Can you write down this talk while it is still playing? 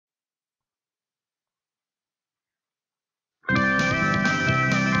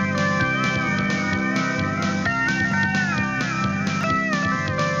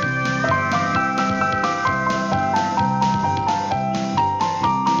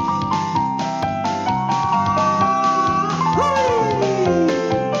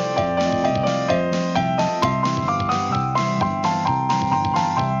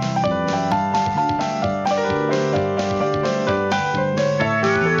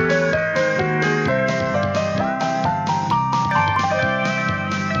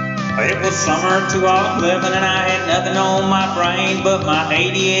was summer 2011 and I had nothing on my brain but my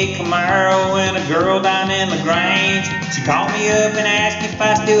 88 Camaro and a girl down in LaGrange. She called me up and asked if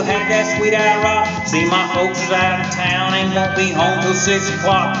I still had that sweet IROC. See, my folks is out of town and won't be home till 6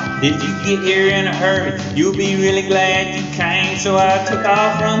 o'clock. If you get here in a hurry, you'll be really glad you came. So I took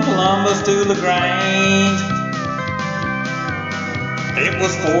off from Columbus to LaGrange. It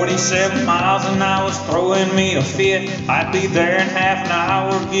was 47 miles and I was throwing me a fit. I'd be there in half an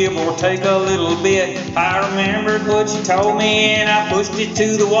hour, give or take a little bit. I remembered what she told me and I pushed it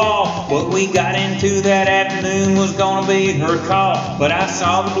to the wall. What we got into that afternoon was gonna be her call. But I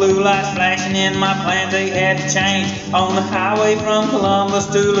saw the blue lights flashing and my plans, they had to change. On the highway from Columbus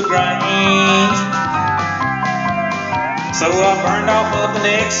to LaGrange. So I burned off up an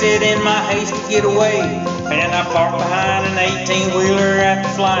exit in my haste to get away, and I parked behind an 18-wheeler at the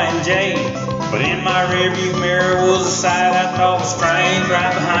Flying J. But in my rearview mirror was a sight I thought was strange.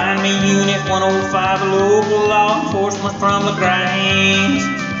 Right behind me, Unit 105, a local law enforcement from LaGrange.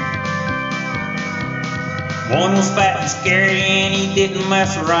 One was fat and scary and he didn't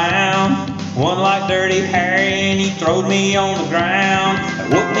mess around. One like Dirty Harry and he throwed me on the ground.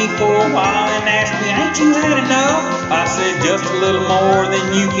 Whooped me for a while and asked me, ain't you had enough? I said, just a little more than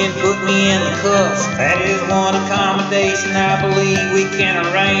you can put me in the cuffs. That is one accommodation I believe we can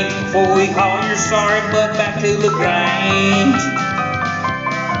arrange before we haul your sorry butt back to LaGrange.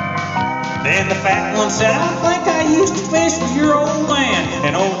 Then the fat one said, I think I used to fish with your old man.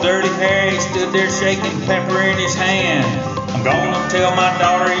 And old Dirty Harry stood there shaking pepper in his hand. I'm gonna tell my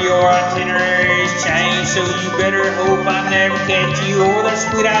daughter your itinerary's changed, so you better hope I never catch you or that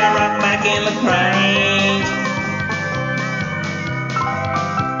sweet IROC back in LaGrange.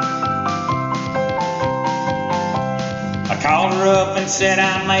 I called her up and said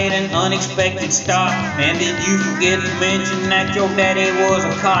I made an unexpected stop. And did you forget to mention that your daddy was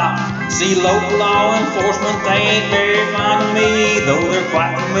a cop? See, local law enforcement, they ain't very fond of me, though they're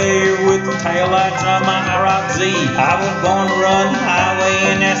quite familiar with the taillights of my IROC Z. I was born to run the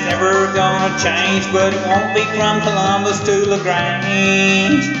highway and that's never gonna change, but it won't be from Columbus to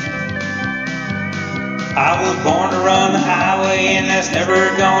LaGrange. I was born to run the highway and that's never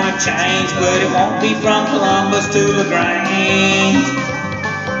gonna change, but it won't be from Columbus to LaGrange.